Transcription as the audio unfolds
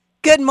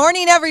Good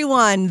morning,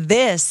 everyone.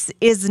 This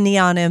is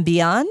Neon and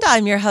Beyond.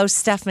 I'm your host,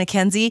 Steph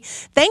McKenzie.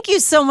 Thank you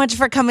so much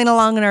for coming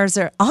along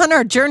on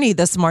our journey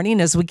this morning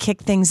as we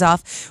kick things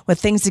off with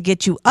things to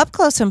get you up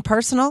close and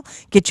personal,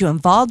 get you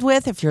involved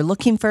with if you're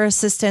looking for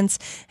assistance,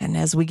 and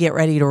as we get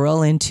ready to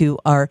roll into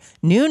our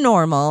new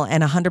normal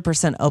and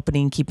 100%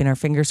 opening, keeping our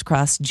fingers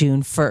crossed,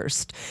 June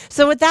 1st.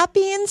 So with that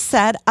being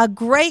said, a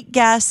great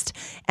guest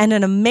and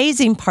an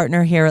amazing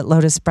partner here at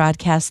Lotus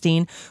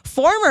Broadcasting,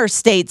 former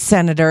state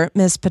senator,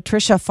 Ms.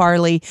 Patricia Farley,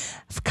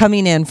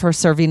 coming in for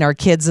serving our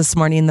kids this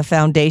morning in the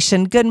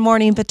foundation. Good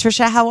morning,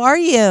 Patricia. How are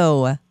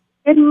you?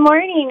 Good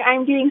morning.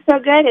 I'm doing so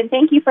good, and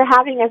thank you for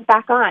having us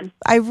back on.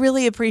 I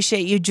really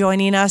appreciate you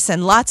joining us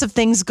and lots of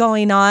things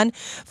going on.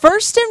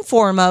 First and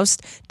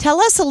foremost,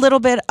 tell us a little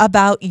bit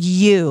about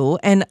you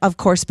and, of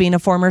course, being a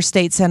former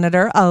state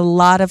senator, a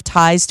lot of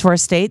ties to our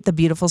state, the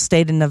beautiful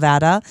state of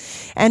Nevada,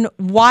 and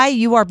why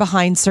you are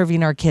behind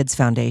Serving Our Kids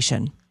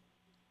Foundation.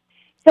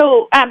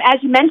 So,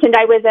 as you mentioned,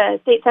 I was a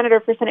state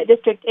senator for Senate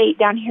District 8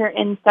 down here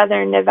in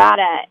southern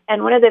Nevada,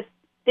 and one of the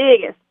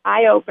biggest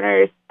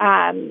eye-openers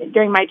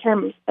during my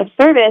term of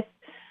service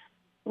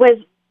was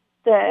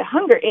the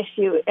hunger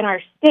issue in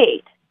our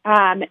state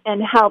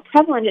and how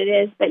prevalent it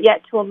is, but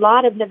yet to a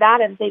lot of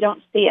Nevadans, they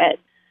don't see it.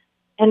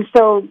 And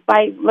so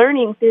by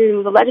learning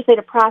through the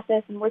legislative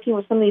process and working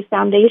with some of these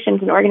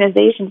foundations and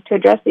organizations to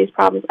address these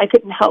problems, I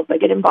couldn't help but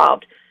get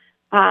involved.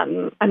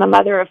 I'm a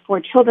mother of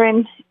 4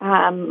 children.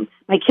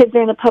 My kids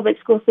are in the public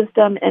school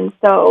system, and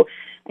so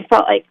I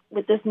felt like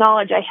with this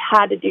knowledge, I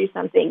had to do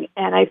something.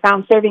 And I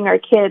found Serving Our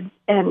Kids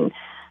and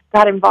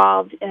got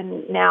involved,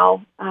 and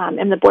now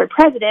am the board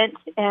president,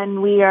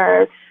 and we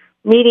are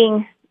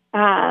meeting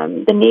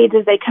the needs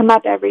as they come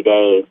up every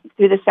day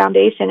through this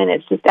foundation, and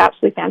it's just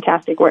absolutely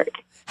fantastic work.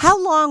 How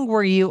long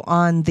were you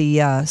on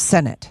the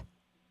Senate?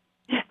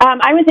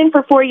 I was in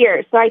for 4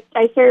 years. So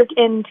I served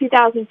in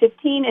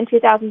 2015 and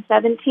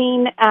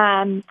 2017,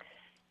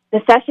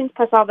 the sessions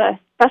plus all the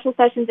special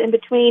sessions in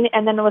between,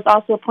 and then I was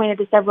also appointed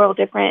to several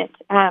different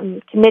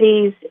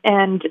committees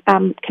and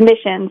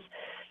commissions,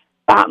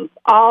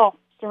 all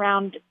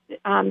surround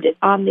on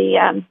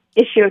the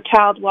issue of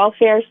child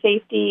welfare,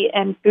 safety,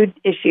 and food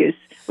issues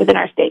within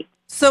our state.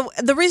 So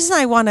the reason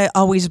I want to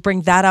always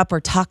bring that up or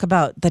talk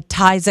about the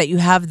ties that you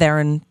have there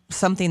and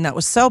something that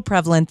was so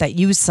prevalent that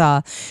you saw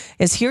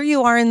is here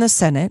you are in the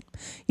Senate,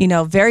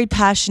 very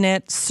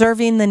passionate,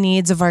 serving the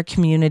needs of our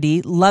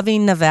community,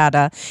 loving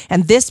Nevada,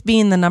 and this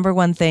being the number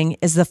one thing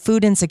is the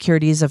food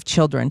insecurities of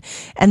children.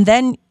 And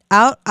then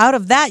out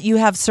of that, you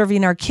have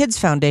Serving Our Kids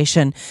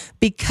Foundation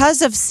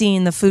because of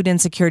seeing the food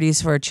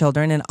insecurities for our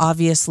children and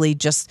obviously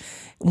just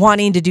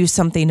wanting to do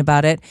something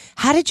about it.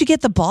 How did you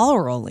get the ball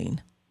rolling?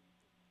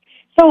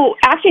 So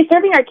actually,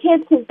 Serving Our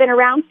Kids has been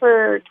around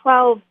for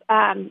 12,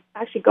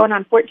 actually going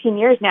on 14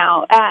 years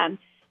now. I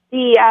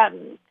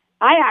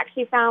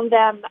actually found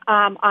them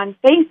on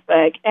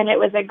Facebook, and it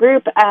was a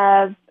group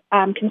of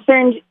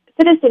concerned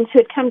citizens who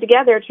had come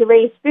together to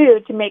raise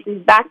food to make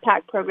these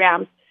backpack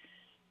programs.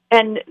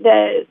 And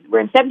we're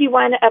in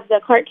 71 of the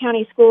Clark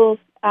County schools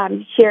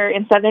here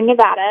in southern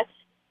Nevada,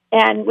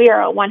 and we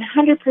are a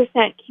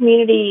 100%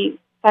 community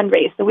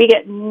fundraise. So we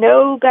get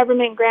no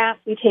government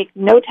grants, we take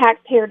no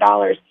taxpayer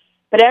dollars.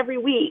 But every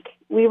week,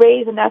 we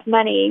raise enough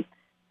money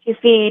to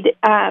feed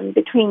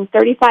between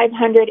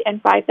 3,500 and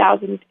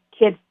 5,000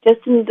 kids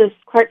just in the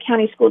Clark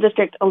County School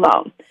District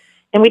alone.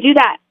 And we do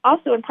that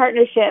also in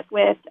partnership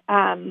with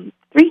 3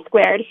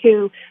 Squared,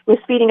 who was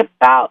feeding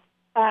about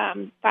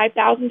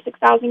 5,000,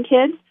 6,000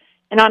 kids.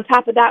 And on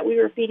top of that, we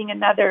were feeding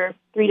another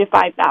 3,000 to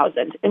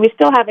 5,000. And we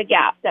still have a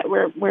gap that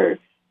we're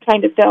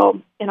trying to fill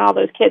in all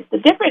those kids. The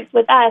difference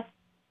with us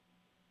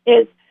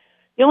is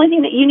the only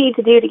thing that you need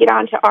to do to get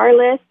onto our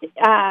list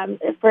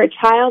for a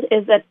child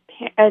is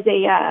as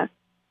a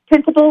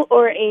principal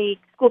or a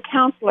school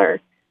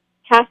counselor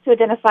has to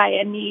identify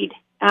a need,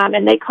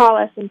 and they call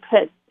us and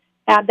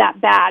add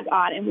that bag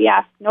on, and we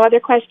ask no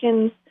other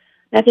questions,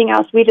 nothing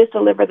else. We just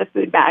deliver the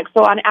food bag.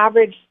 So on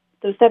average,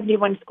 those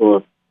 71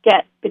 schools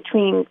get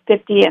between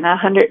 50 and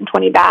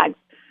 120 bags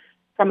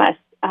from us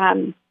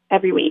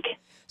every week.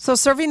 So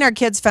Serving Our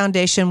Kids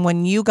Foundation,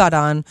 when you got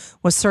on,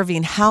 was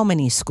serving how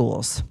many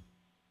schools?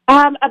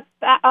 I'm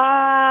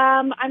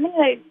going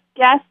to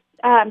guess,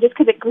 just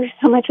because it grew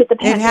so much with the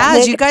pandemic. It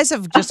has. You guys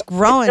have just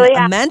grown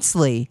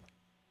immensely.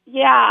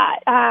 Yeah.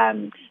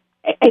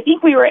 I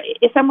think we were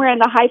somewhere in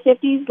the high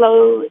 50s,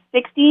 low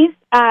 60s,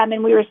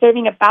 and we were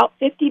serving about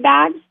 50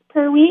 bags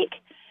per week.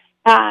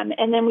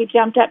 And then we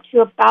jumped up to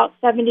about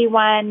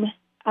 71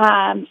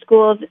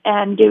 schools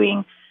and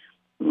doing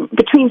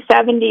between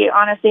 70,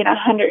 honestly, and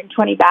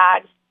 120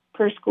 bags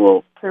per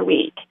school per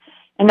week.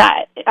 And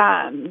that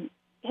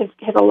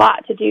has a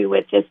lot to do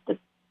with just the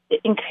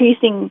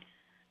increasing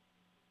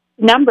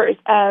numbers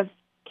of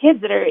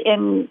kids that are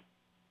in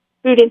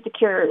food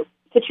insecure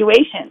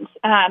situations.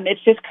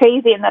 It's just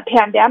crazy in the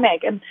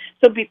pandemic. And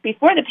so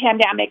before the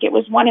pandemic, it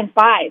was 1 in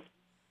 5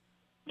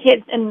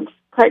 kids in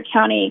Clark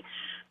County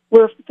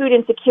were food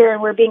insecure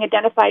and were being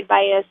identified by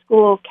a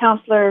school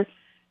counselor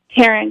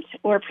parent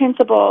or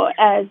principal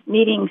as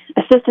needing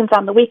assistance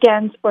on the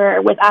weekends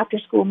or with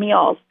after-school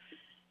meals.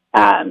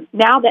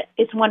 Now that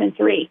it's 1 in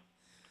 3,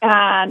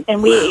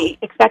 and we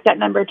expect that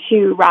number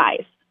to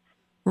rise.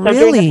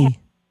 Really?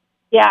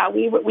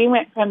 We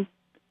went from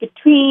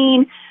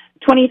between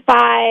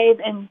 25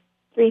 and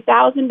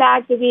 3,000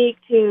 bags a week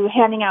to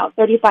handing out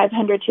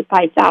 3,500 to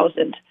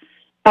 5,000.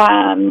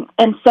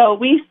 And so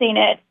we've seen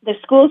it. The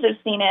schools have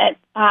seen it.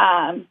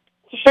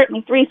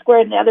 Certainly 3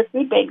 Squared and the other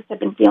food banks have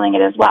been feeling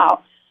it as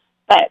well.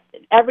 But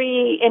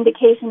every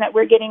indication that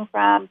we're getting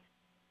from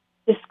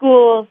the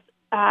schools,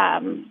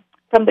 from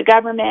the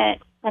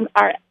government, from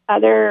our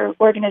other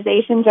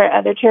organizations or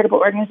other charitable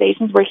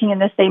organizations working in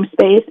the same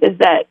space is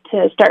that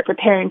to start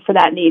preparing for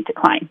that need to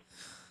climb.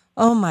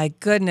 Oh, my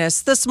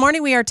goodness. This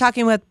morning we are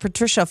talking with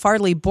Patricia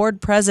Farley,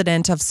 board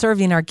president of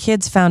Serving Our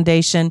Kids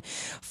Foundation,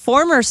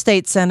 former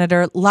state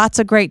senator, lots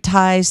of great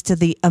ties to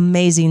the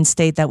amazing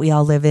state that we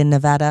all live in,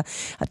 Nevada,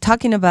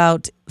 talking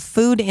about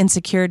food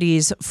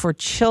insecurities for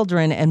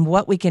children and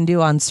what we can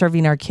do on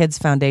Serving Our Kids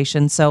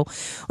Foundation. So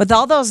with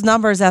all those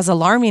numbers, as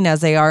alarming as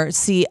they are,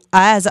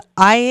 as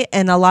I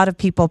and a lot of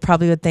people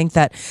probably would think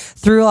that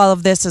through all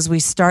of this, as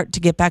we start to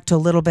get back to a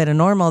little bit of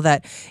normal,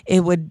 that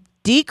it would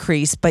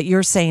decrease, but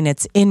you're saying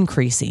it's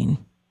increasing.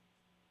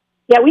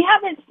 Yeah, we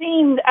haven't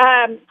seen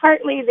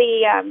partly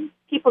the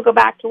people go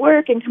back to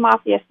work and come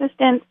off the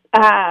assistance.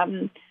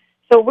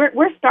 So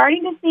we're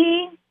starting to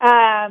see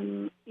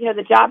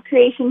the job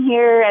creation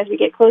here as we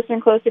get closer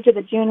and closer to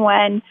the June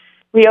 1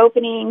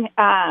 reopening.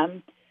 But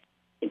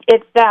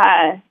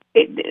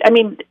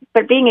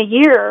being a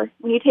year,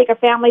 when you take a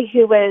family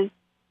who was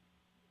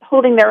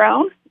holding their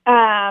own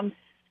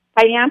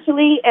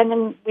financially, and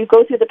then we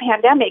go through the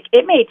pandemic,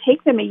 it may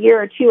take them a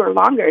year or 2 or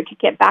longer to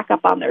get back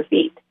up on their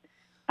feet.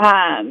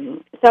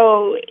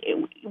 So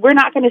we're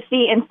not going to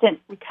see instant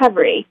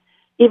recovery.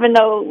 Even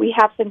though we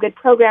have some good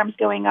programs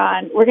going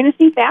on, we're going to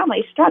see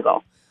families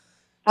struggle.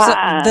 So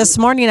this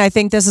morning, I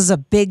think this is a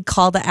big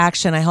call to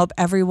action. I hope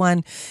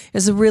everyone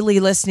is really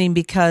listening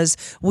because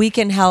we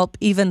can help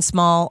even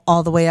small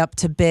all the way up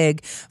to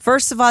big.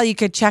 First of all, you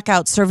could check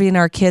out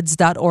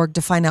servingourkids.org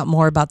to find out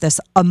more about this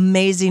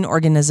amazing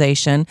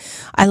organization.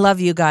 I love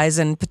you guys,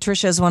 and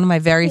Patricia is one of my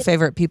very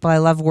favorite people. I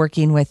love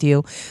working with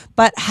you.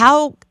 But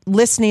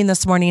listening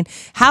this morning,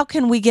 how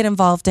can we get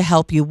involved to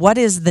help you? What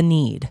is the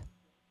need?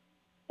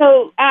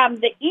 So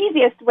the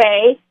easiest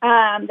way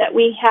that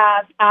we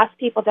have asked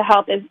people to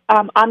help is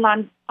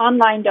online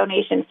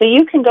donations. So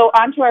you can go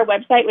onto our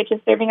website, which is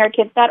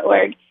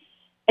servingourkids.org,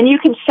 and you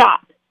can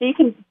shop. So you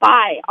can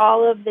buy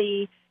all of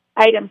the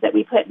items that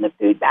we put in the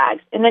food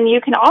bags. And then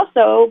you can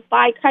also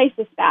buy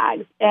crisis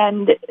bags.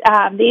 And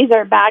these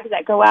are bags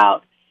that go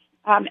out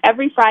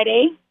every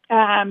Friday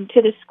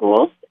to the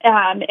schools,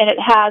 and it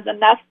has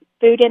enough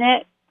food in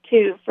it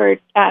for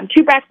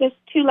 2 breakfasts,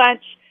 2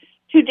 lunch,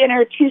 2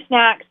 dinner, 2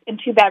 snacks, and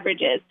 2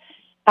 beverages.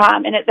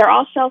 They're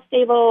all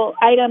shelf-stable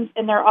items,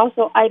 and they're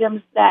also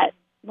items that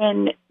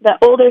when the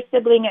older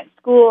sibling at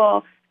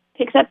school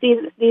picks up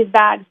these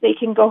bags, they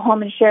can go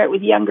home and share it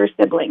with younger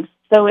siblings.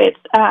 So it's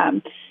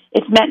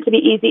meant to be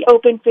easy,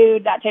 open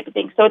food, that type of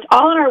thing. So it's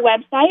all on our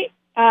website.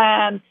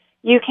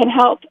 You can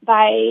help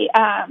by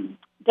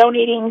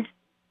donating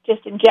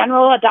just in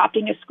general,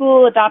 adopting a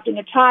school, adopting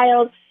a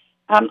child.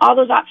 All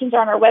those options are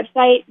on our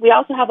website. We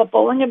also have a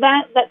bowling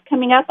event that's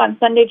coming up on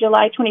Sunday,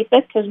 July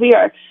 25th, because we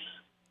are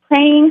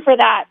praying for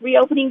that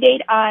reopening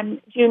date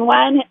on June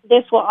 1.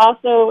 This will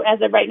also,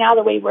 as of right now,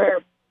 the way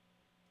we're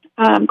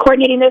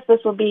coordinating this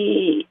will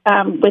be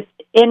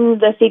within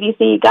the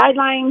CDC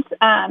guidelines.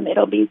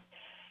 It'll be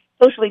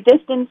socially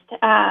distanced,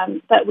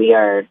 but we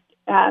are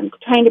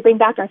trying to bring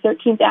back our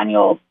 13th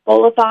annual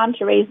bowl-a-thon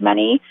to raise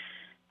money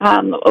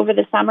over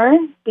the summer,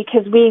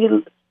 because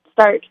we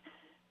start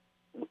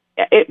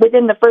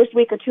within the first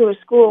week or 2 of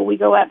school, we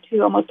go up to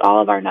almost all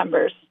of our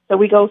numbers. So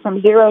we go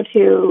from 0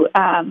 to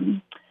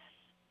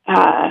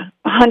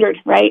 100,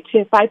 right,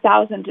 to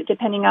 5,000,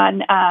 depending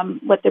on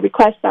what the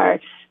requests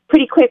are,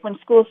 pretty quick when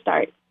school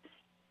starts.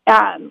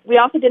 We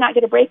also did not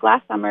get a break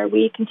last summer.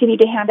 We continued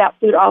to hand out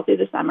food all through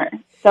the summer.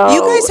 So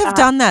you guys have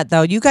done that,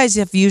 though. You guys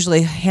have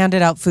usually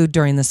handed out food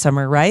during the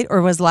summer, right?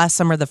 Or was last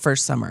summer the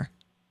first summer?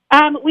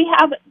 We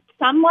have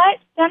somewhat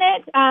done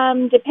it,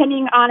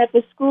 depending on if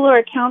the school or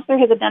a counselor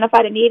has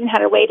identified a need and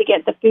had a way to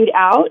get the food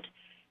out.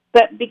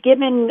 But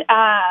given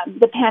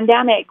the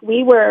pandemic,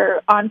 we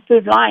were on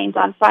food lines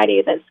on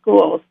Fridays at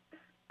schools,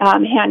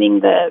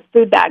 handing the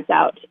food bags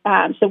out.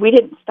 So we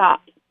didn't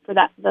stop for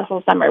that the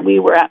whole summer. We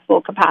were at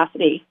full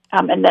capacity,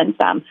 and then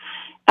some.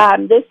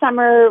 This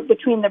summer,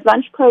 between the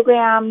lunch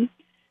program,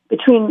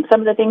 between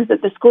some of the things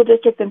that the school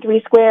district and 3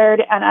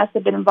 Squared and us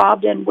have been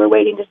involved in, we're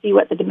waiting to see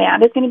what the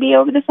demand is going to be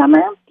over the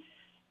summer.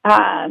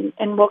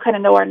 And we'll kind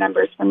of know our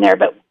numbers from there.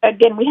 But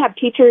again, we have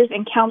teachers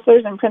and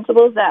counselors and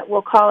principals that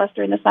will call us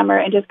during the summer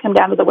and just come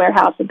down to the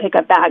warehouse and pick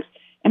up bags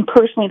and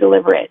personally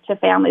deliver it to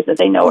families that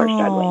they know are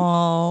struggling.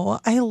 Oh,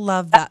 I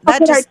love that.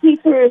 That just our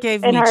teachers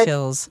gave and me our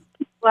chills.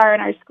 People are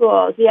in our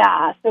schools,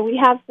 yeah. So we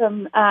have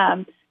some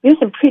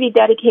pretty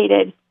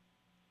dedicated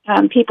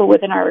people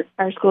within our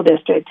school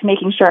district to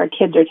making sure our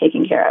kids are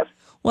taken care of.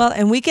 Well,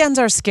 and weekends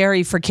are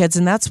scary for kids,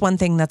 and that's one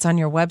thing that's on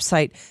your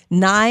website.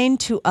 9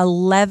 to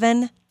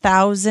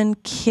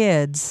 11,000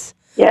 kids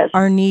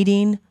are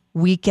needing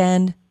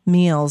weekend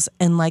meals.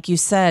 And like you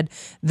said,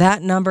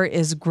 that number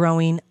is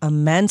growing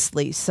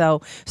immensely.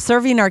 So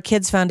Serving Our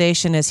Kids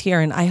Foundation is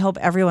here, and I hope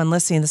everyone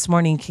listening this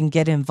morning can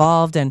get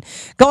involved. And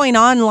going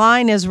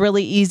online is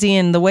really easy,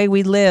 and the way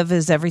we live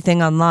is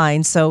everything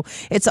online. So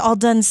it's all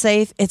done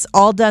safe. It's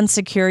all done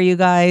secure, you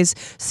guys.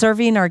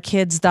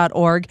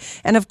 ServingOurKids.org.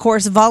 And of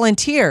course,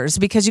 volunteers,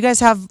 because you guys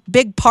have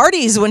big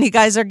parties when you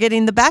guys are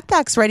getting the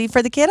backpacks ready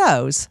for the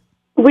kiddos.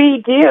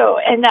 We do,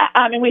 and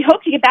we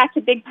hope to get back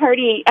to big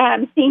party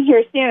scene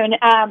here soon.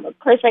 Of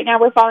course, right now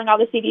we're following all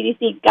the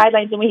CDC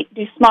guidelines, and we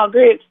do small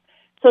groups,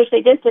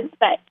 socially distanced.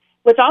 But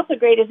what's also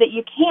great is that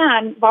you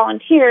can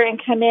volunteer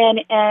and come in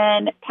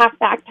and pack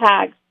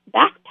backpacks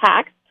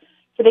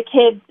for the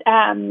kids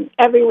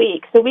every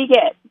week. So we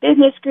get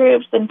business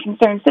groups and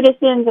concerned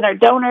citizens and our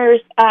donors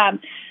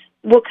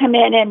will come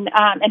in and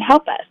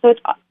help us. So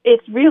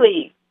it's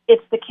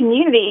the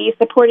community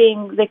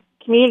supporting the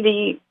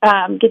community,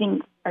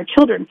 getting our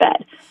children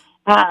fed.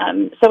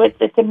 So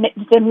it's an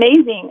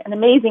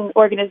amazing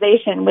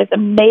organization with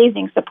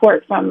amazing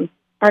support from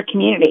our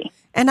community.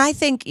 And I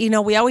think,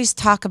 we always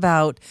talk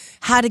about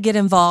how to get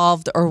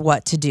involved or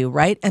what to do,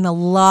 right? And a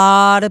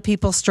lot of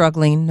people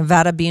struggling,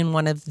 Nevada being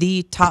one of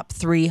the top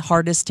 3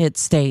 hardest hit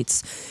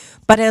states.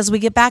 But as we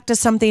get back to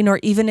something, or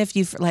even if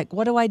you like,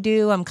 what do I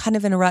do? I'm kind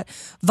of in a rut.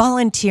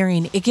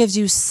 Volunteering, it gives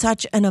you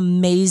such an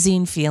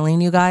amazing feeling,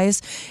 you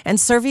guys. And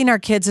Serving Our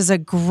Kids is a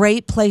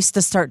great place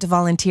to start to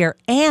volunteer,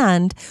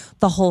 and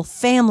the whole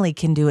family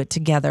can do it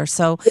together.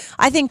 So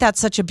I think that's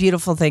such a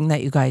beautiful thing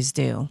that you guys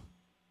do.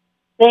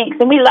 Thanks,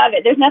 and we love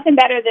it. There's nothing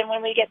better than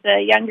when we get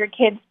the younger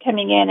kids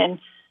coming in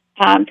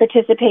and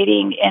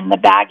participating in the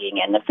bagging,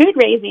 and the food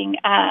raising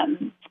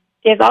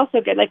is also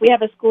good. Like we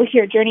have a school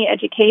here, Journey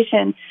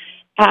Education,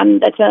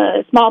 that's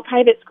a small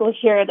private school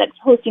here that's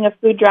hosting a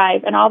food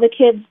drive, and all the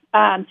kids,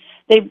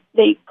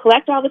 they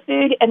collect all the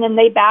food and then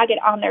they bag it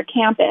on their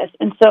campus.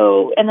 And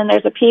then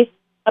there's a piece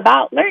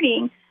about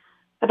learning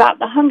about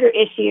the hunger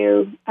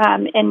issue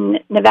in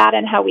Nevada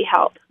and how we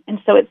help. And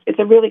so it's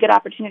a really good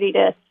opportunity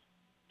to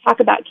talk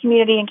about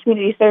community and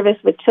community service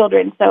with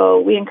children.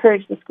 So we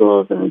encourage the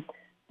schools and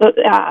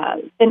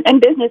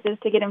businesses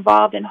to get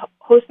involved and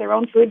host their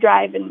own food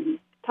drive and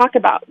talk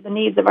about the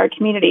needs of our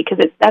community,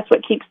 because that's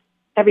what keeps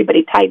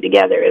everybody tied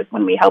together, is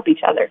when we help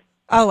each other.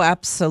 Oh,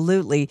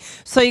 absolutely.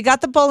 So you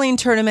got the bowling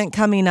tournament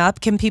coming up.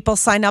 Can people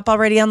sign up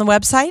already on the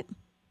website?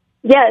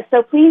 Yes,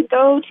 so please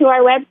go to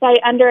our website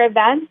under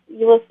events.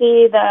 You will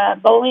see the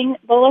bowling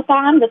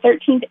bowl-a-thon, the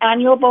 13th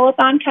annual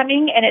bowl-a-thon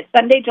coming, and it's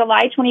Sunday,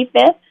 July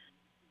 25th.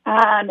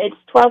 It's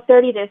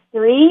 12:30 to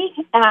 3,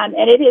 and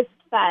it is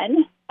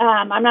fun.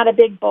 I'm not a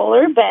big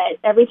bowler, but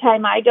every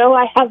time I go,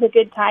 I have a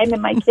good time,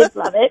 and my kids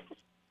love it.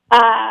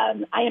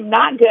 I am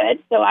not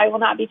good, so I will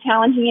not be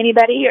challenging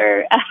anybody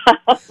or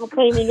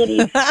claiming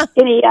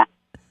any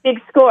big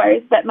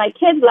scores. But my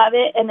kids love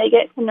it, and they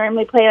get to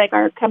normally play. Like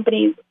our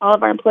companies, all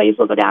of our employees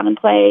will go down and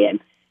play, and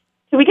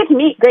so we get to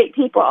meet great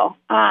people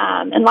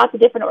and lots of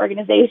different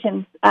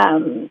organizations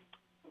on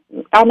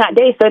that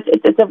day. So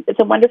it's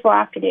a wonderful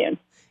afternoon.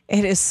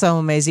 It is so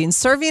amazing.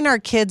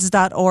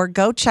 ServingOurKids.org.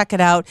 Go check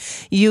it out.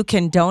 You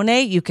can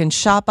donate. You can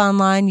shop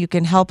online. You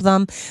can help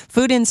them.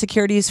 Food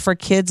insecurities for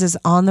kids is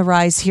on the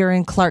rise here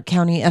in Clark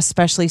County,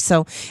 especially.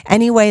 So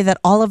any way that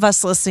all of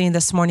us listening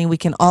this morning, we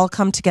can all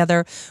come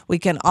together. We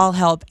can all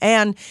help.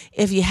 And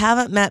if you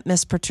haven't met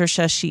Miss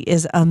Patricia, she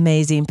is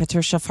amazing.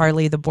 Patricia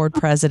Farley, the board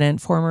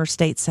president, former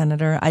state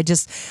senator. I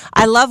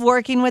love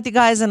working with you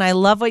guys, and I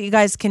love what you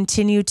guys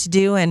continue to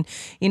do. And,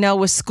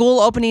 with school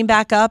opening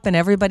back up and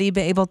everybody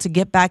be able to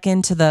get back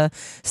into the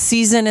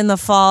season in the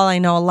fall, I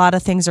know a lot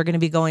of things are going to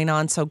be going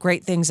on, so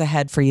great things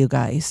ahead for you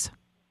guys.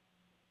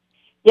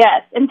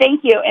 Yes, and thank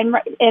you, and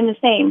the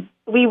same.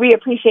 We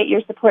appreciate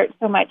your support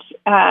so much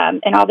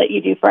and all that you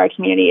do for our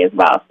community as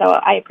well, so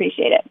I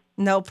appreciate it.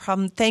 No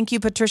problem. Thank you,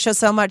 Patricia,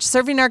 so much.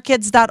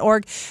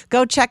 ServingOurKids.org.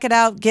 Go check it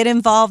out. Get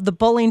involved. The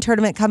bowling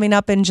tournament coming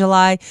up in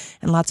July,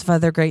 and lots of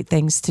other great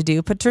things to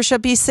do. Patricia,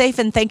 be safe,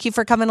 and thank you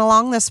for coming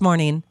along this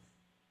morning.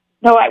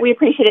 No, we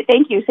appreciate it.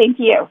 Thank you. Same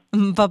to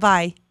you.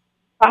 Bye-bye.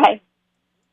 Bye.